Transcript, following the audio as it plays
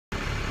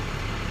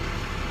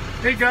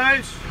Hey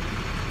guys,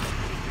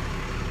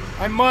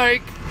 I'm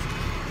Mike.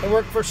 I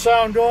work for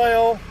Sound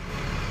Oil,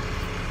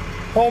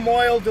 home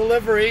oil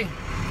delivery.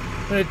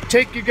 I'm going to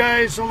take you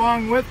guys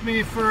along with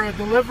me for a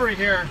delivery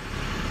here.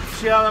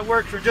 See how that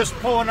works. We're just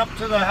pulling up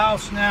to the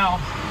house now.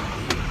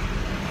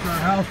 There's our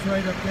house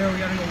right up there. We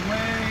got to go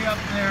way up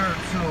there.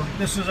 So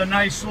this is a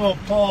nice little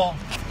pull.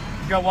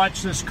 You got to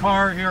watch this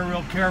car here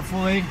real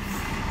carefully.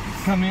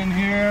 Come in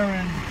here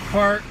and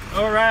park.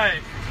 All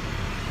right.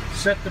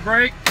 Set the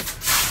brake.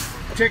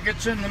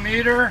 Tickets in the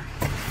meter.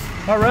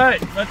 All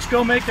right, let's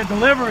go make a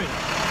delivery.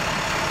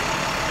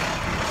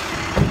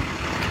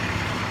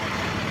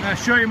 I'll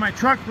show you my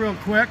truck real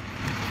quick.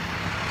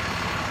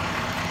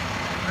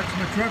 That's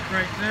my truck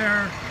right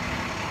there.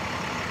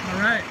 All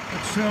right,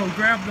 let's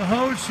grab the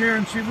hose here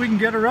and see if we can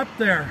get her up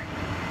there.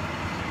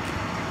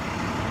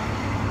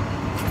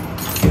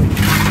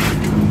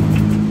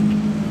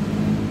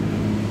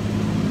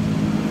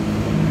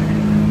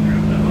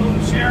 Grab the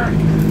hose here.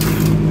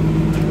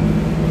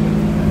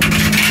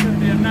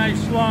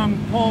 Nice long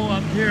pull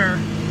up here.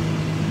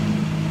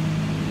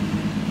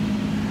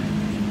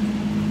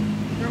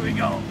 Here we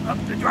go, up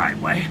the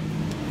driveway.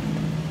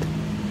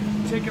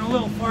 Taking a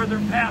little farther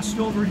past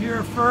over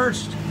here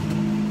first.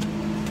 And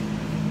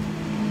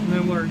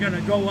then we're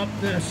gonna go up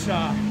this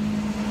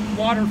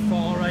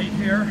waterfall right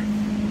here.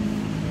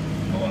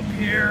 Go up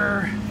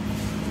here,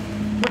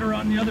 put her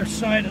on the other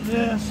side of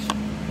this.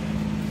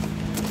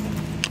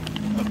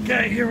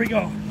 Okay, here we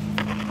go.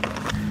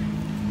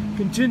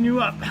 Continue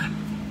up.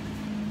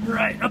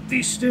 Right, up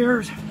these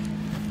stairs.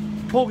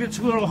 Pull gets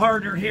a little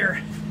harder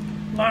here.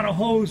 A lot of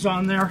hose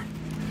on there.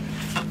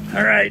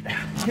 All right,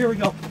 here we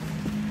go.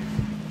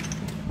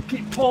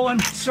 Keep pulling.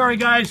 Sorry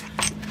guys,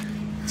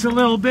 it's a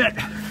little bit.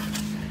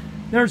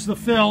 There's the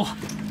fill.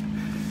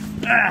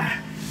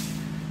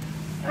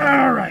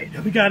 All right,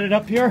 we got it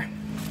up here.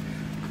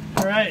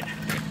 All right,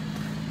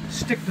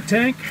 stick the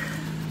tank.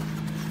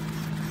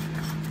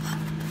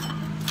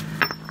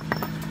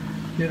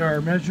 Get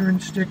our measuring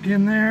stick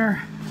in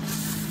there.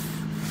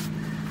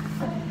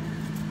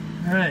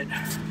 All right,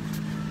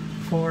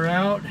 pull her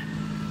out.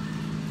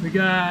 We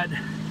got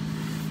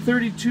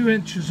 32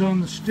 inches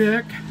on the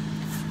stick.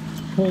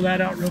 Pull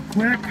that out real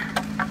quick.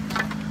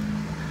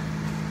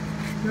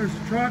 There's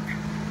the truck,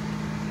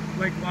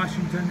 Lake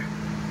Washington,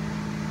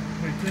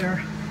 right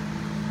there.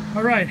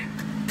 All right,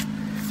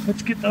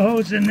 let's get the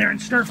hose in there and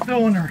start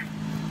filling her.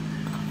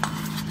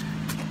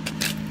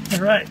 All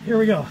right, here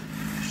we go.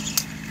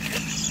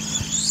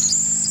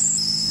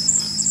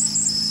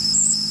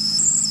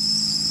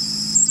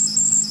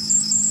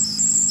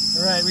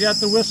 All right, we got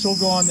the whistle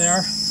going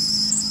there.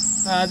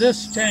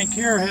 This tank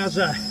here has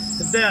a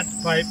vent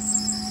pipe.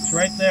 It's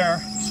right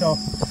there, so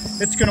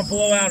it's going to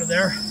blow out of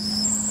there.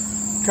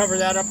 Cover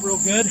that up real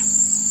good.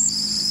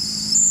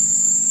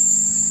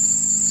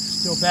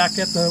 Still back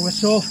at the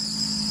whistle.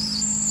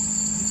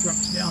 The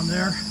truck's down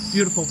there.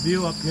 Beautiful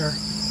view up here.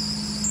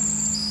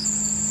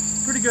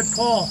 Pretty good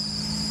pull.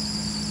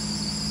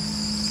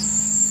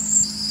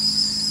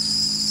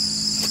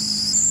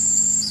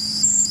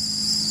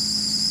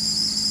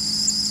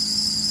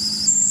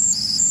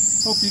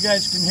 Hope you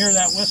guys can hear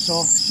that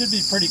whistle. Should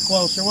be pretty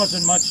close. There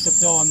wasn't much to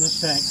fill on this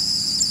tank.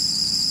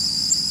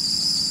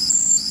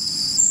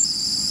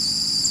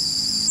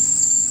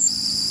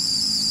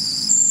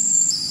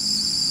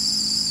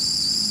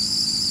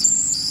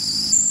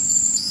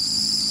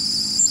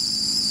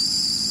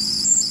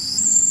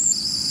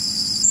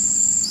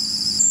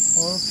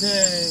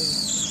 Okay,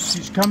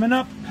 she's coming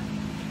up.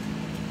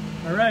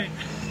 All right,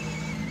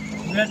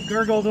 that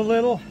gurgled a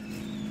little.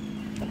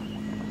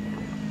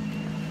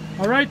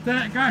 All right,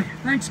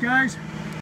 thanks guys.